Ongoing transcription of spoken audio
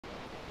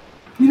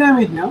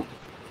pyramid now.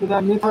 So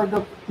the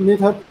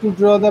method to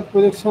draw the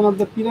projection of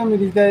the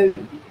pyramid is the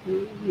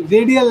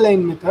radial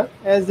line method,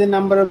 as the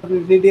number of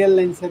radial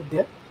lines are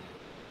there.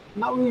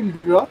 Now we will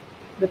draw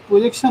the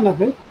projection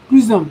of a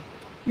prism.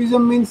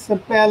 Prism means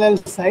parallel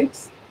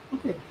sides.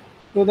 Okay.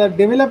 So the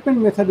development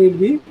method will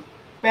be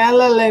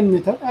parallel line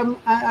method.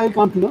 I will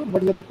come to know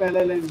what is the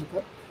parallel line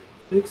method.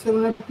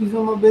 Hexagonal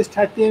prism of base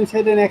 30 mm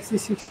side and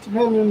axis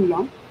 65 mm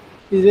long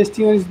is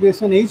resting on its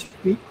base on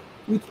HP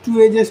with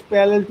two edges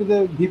parallel to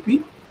the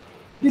VP.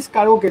 This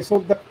curve, okay, so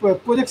the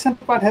projection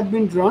part has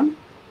been drawn.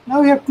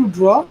 Now we have to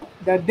draw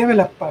the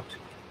developed part.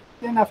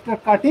 Then after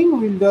cutting,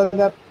 we will draw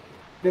the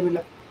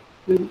develop.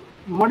 We'll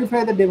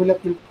modify the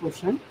development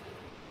portion.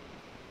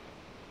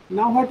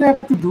 Now what I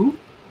have to do,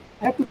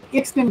 I have to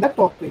extend the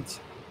top edge.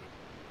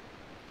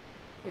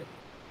 Okay.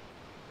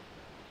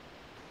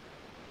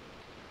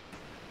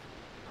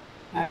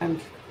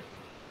 And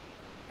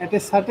at a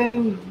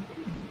certain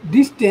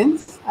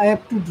distance, I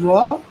have to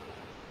draw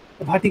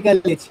a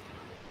vertical edge.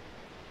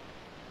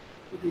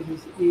 So this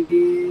is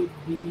A,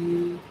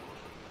 B,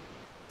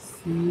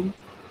 C,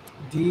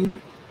 D,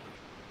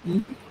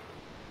 E,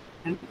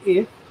 and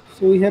F.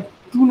 So we have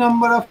two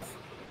number of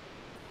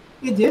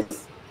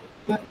edges,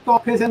 the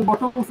top face and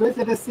bottom face.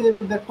 Let us say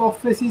the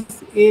top face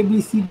is A, B,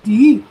 C, D,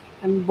 E,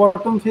 and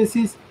bottom face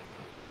is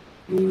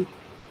E,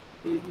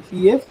 A, B,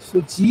 C, F.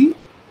 So G,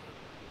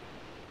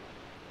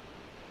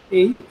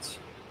 H,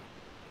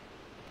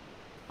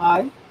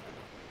 I,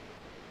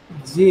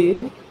 J,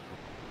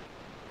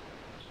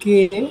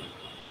 K,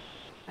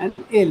 and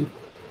L.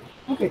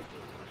 Okay.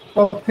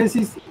 Top face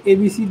is A,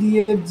 B, C, D,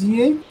 F,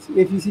 G, H,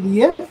 A, B, C,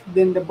 D, F.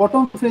 Then the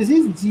bottom face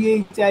is G,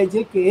 H, I,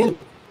 J, K, L.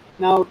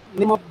 Now,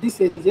 name of these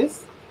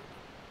edges.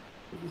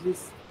 This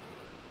is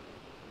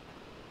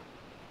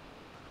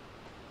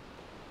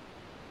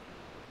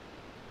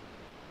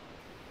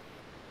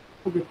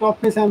okay.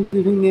 Top face I am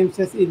giving names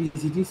as A, B,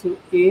 C, D. So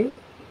A,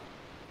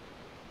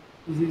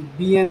 this is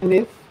B and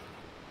F.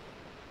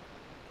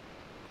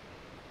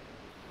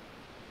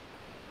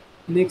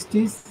 Next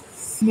is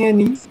C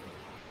and E,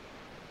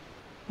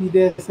 E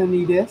dash and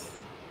E dash.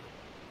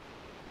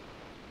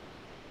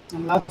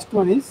 And last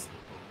one is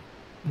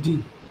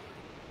D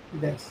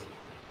dash.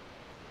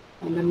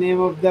 And the name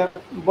of the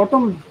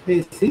bottom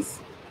face is,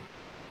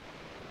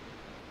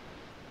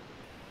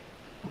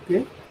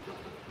 okay,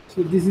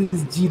 so this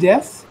is G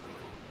dash.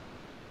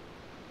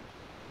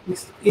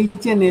 Next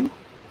H and L,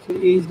 so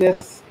H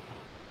dash,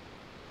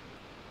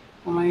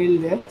 comma L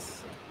dash.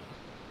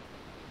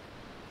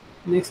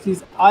 Next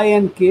is I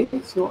and K,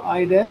 so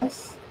I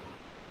dash,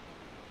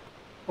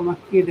 comma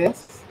K dash.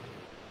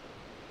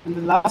 And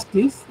the last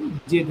is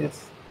J dash.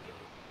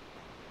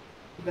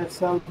 That's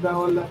how the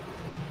all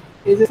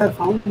edges are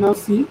found. Now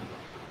see,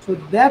 so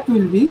that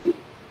will be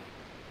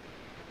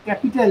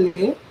capital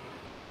A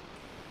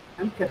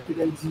and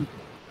capital G.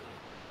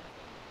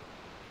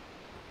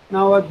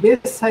 Now our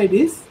base side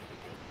is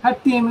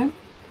 30 mm.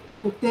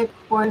 So take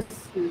points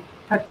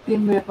 30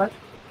 mm apart.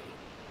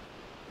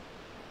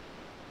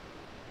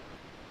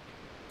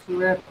 So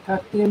we have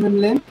 30 mm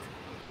length,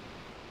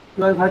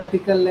 draw a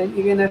vertical line.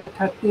 Again at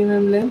 30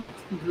 mm length,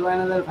 draw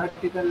another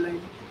vertical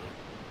line.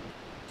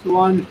 So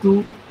 1,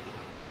 2,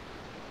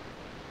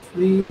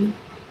 3,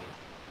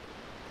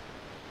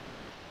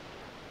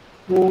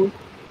 4,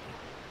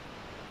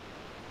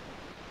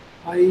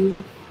 5,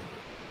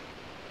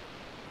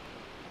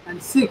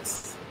 and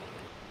 6.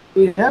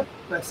 We have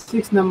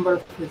 6 number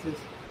of faces.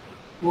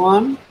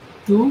 1,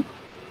 2,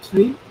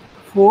 3,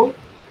 4,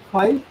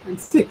 5, and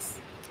 6.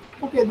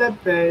 Okay, that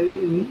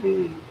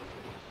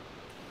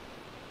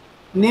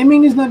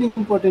naming is not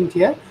important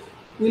here.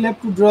 We'll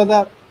have to draw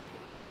the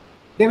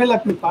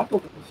development part.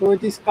 Okay, so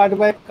it is cut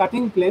by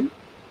cutting plane.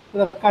 So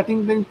the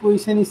cutting plane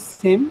position is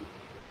same.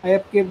 I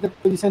have kept the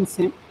position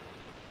same.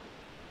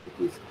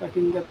 It is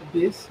cutting the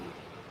base.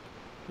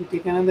 We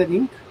take another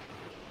ink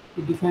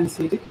to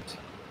differentiate it.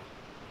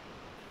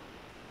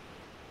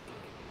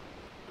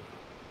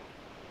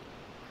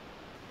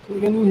 So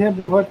again we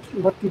have what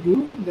to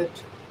do, that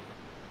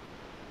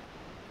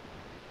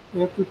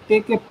we have to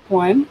take a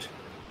point,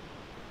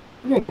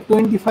 okay,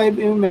 25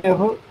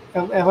 mm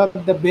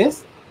above the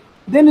base.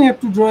 Then we have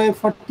to draw a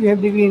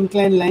 45-degree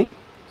inclined line.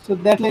 So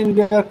that line will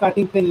be our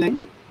cutting plane line.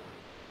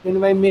 Then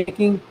by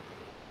making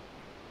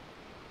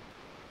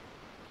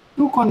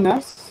two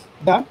corners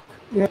dark,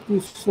 we have to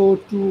show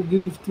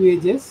give two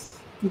edges,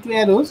 two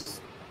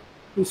arrows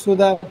to show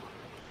the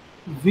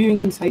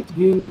viewing side,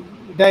 viewing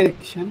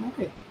direction.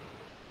 Okay.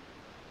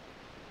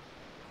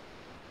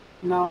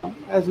 Now,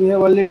 as we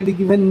have already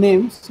given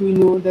names, we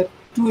know that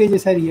two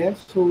edges are here.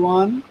 So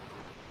 1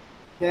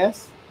 dash,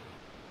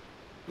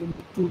 then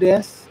 2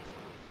 dash,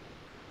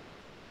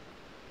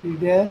 3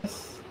 dash,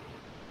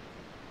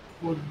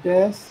 4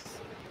 dash,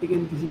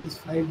 again this is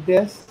 5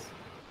 dash,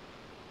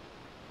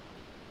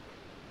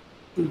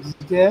 6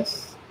 dash,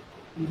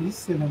 and this is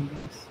 7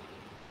 dash.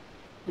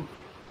 Okay.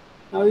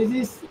 Now it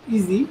is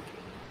easy.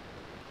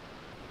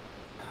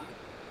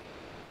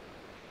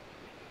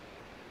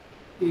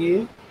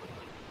 A,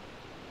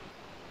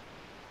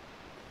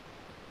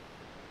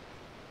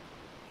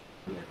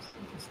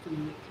 Just a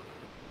minute.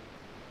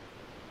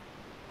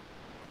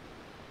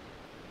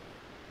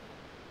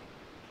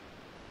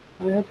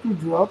 I have to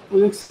draw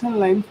projection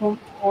line from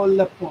all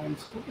the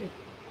points. Okay.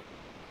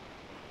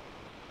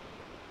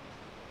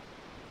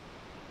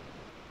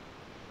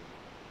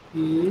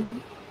 A,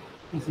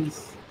 this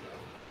is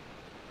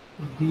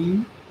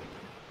B,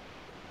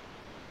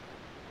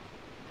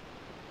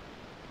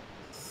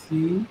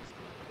 C,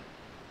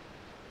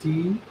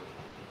 D,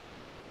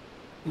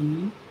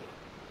 E,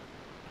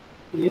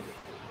 F,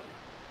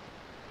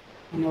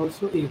 and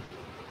also A.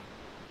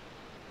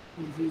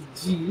 This is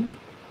G,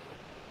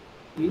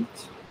 H,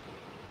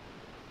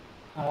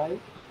 I,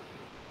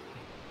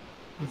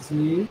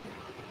 J,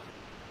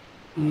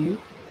 A,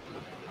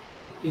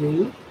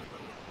 L,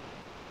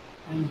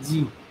 and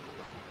G.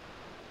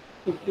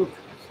 Okay.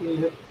 So we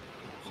have,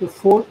 so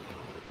 4.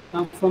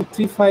 Now from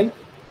 3, 5,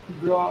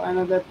 draw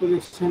another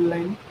projection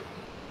line.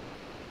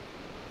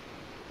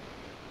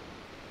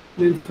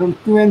 Then from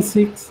 2 and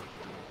 6.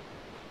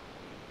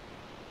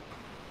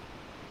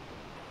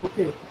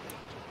 Okay.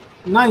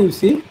 Now you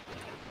see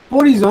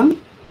 4 is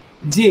on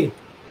J.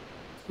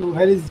 So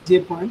where is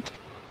J point?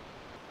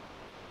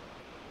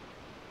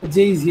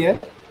 J is here.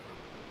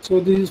 So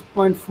this is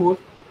point 4.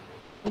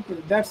 Okay,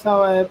 that's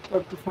how I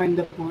have to find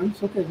the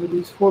points. Okay, so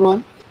this is 4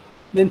 on.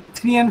 Then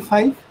 3 and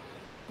 5.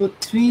 So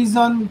 3 is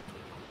on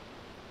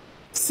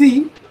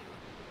C.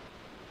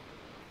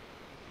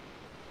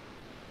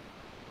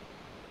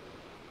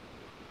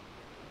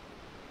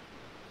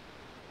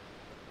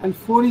 And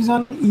 4 is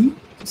on E.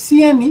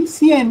 C and E,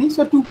 C and E.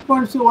 So 2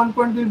 points, so 1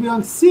 point will be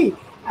on C,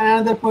 and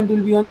another point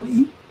will be on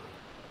E.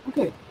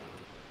 Okay.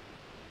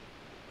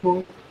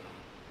 4.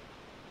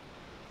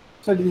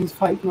 So this is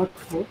 5, not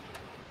 4.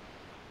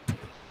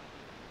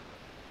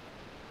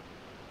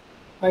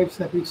 5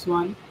 suffix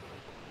 1.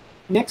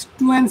 Next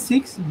 2 and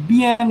 6,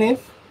 B and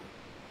F.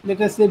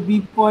 Let us say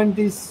B point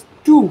is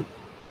 2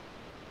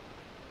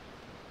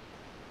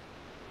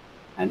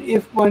 and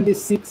F point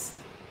is 6.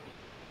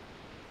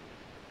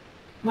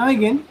 Now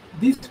again,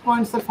 these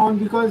points are found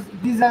because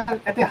these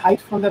are at a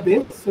height from the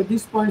base. So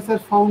these points are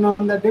found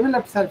on the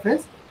developed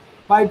surface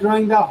by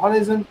drawing the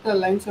horizontal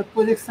lines or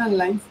projection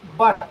lines.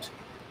 But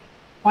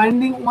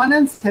finding 1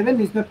 and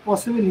 7 is not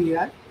possible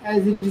here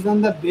as it is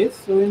on the base.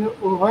 So you know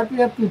what we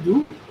have to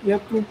do, we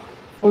have to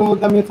follow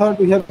the method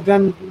we have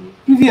done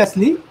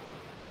previously.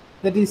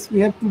 That is, we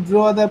have to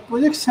draw the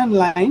projection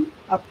line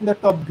up to the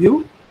top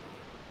view.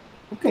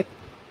 Okay,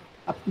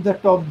 up to the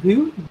top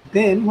view.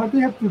 Then what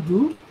we have to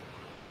do,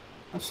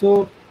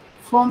 so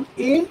from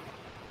A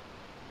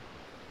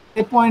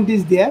point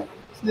is there.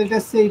 So let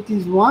us say it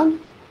is 1.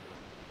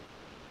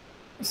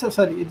 So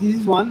sorry, this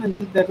is 1 and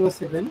that was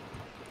 7.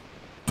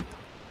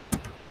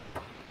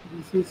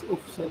 This is, oh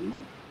sorry.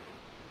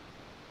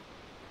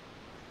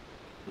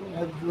 So I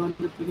have drawn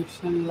the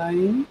projection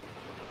line.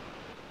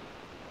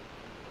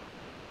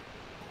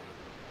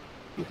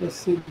 Let us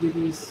say this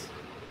is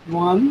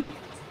 1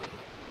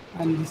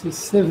 and this is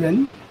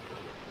 7.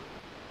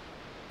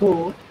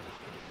 So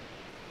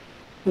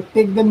to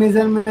take the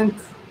measurement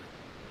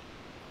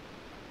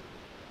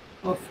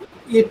of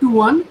A to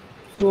 1,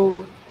 so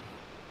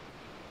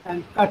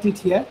and cut it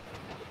here.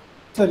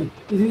 Sorry,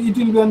 it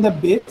will be on the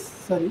base.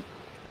 Sorry,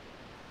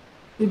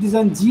 it is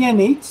on G and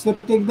H. So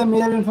take the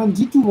measurement from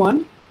G to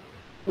 1.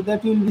 So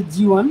that will be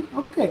G1.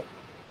 Okay,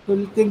 so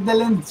we'll take the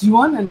length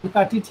G1 and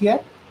cut it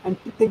here, and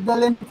take the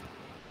length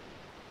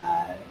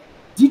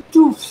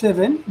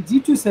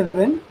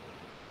G27.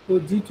 So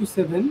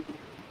G27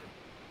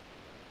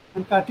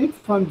 and cut it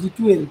from G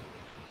to L.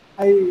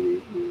 I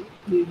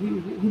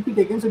repeat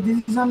again. So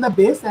this is on the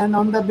base, and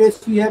on the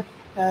base we have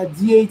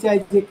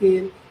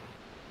GHIJKL,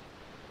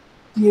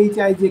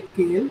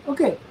 THIJKL.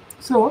 Okay,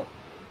 so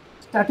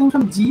starting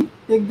from G,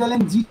 take the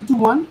length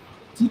G21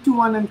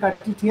 and cut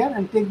it here,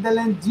 and take the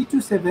length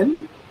G27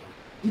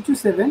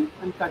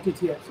 and cut it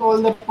here. So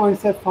all the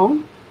points are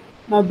found.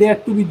 Now they are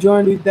to be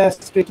joined with the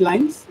straight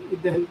lines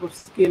with the help of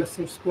scale or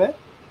set square.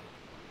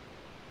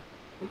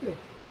 Okay,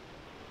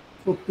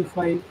 4 to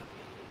 5.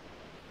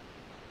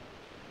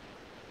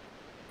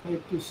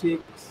 5 to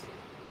 6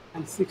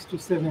 and 6 to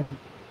 7.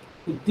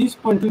 So this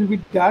point will be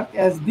dark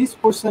as this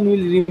portion will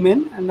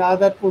remain and the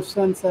other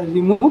portions are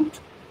removed.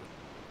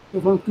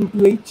 So from 2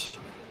 to H,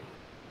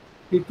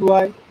 3 to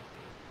I,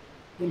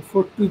 then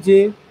 4 to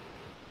J,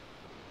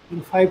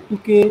 then 5 to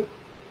K,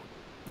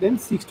 then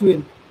 6 to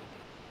L.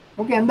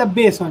 Okay, and the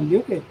base only,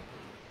 okay,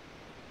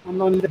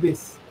 and only the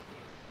base.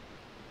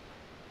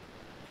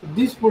 So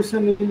this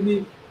portion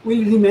will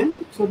remain,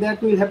 so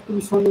that will have to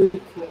be shown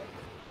with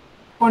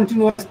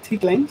continuous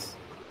thick lines.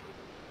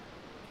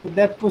 So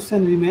that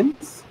portion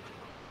remains.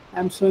 I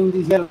am showing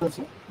this here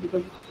also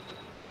because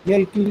here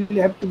it will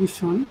have to be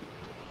shown.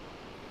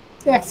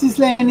 The axis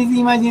line is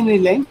imaginary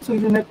line, so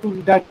you don't have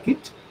to dark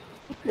it.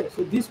 Okay,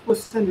 so this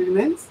portion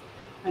remains,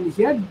 and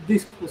here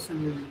this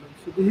portion will remain.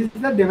 So this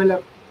is the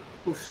developed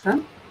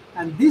portion,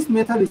 and this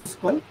method is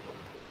called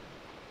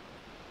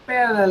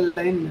parallel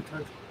line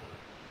method.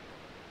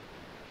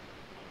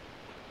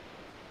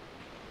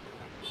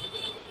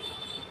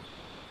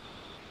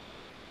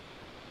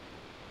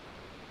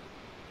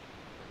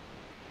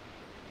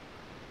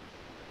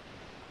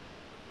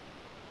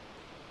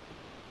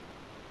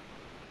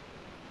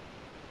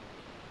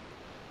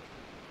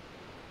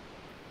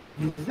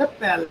 This is a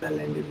parallel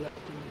line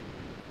development.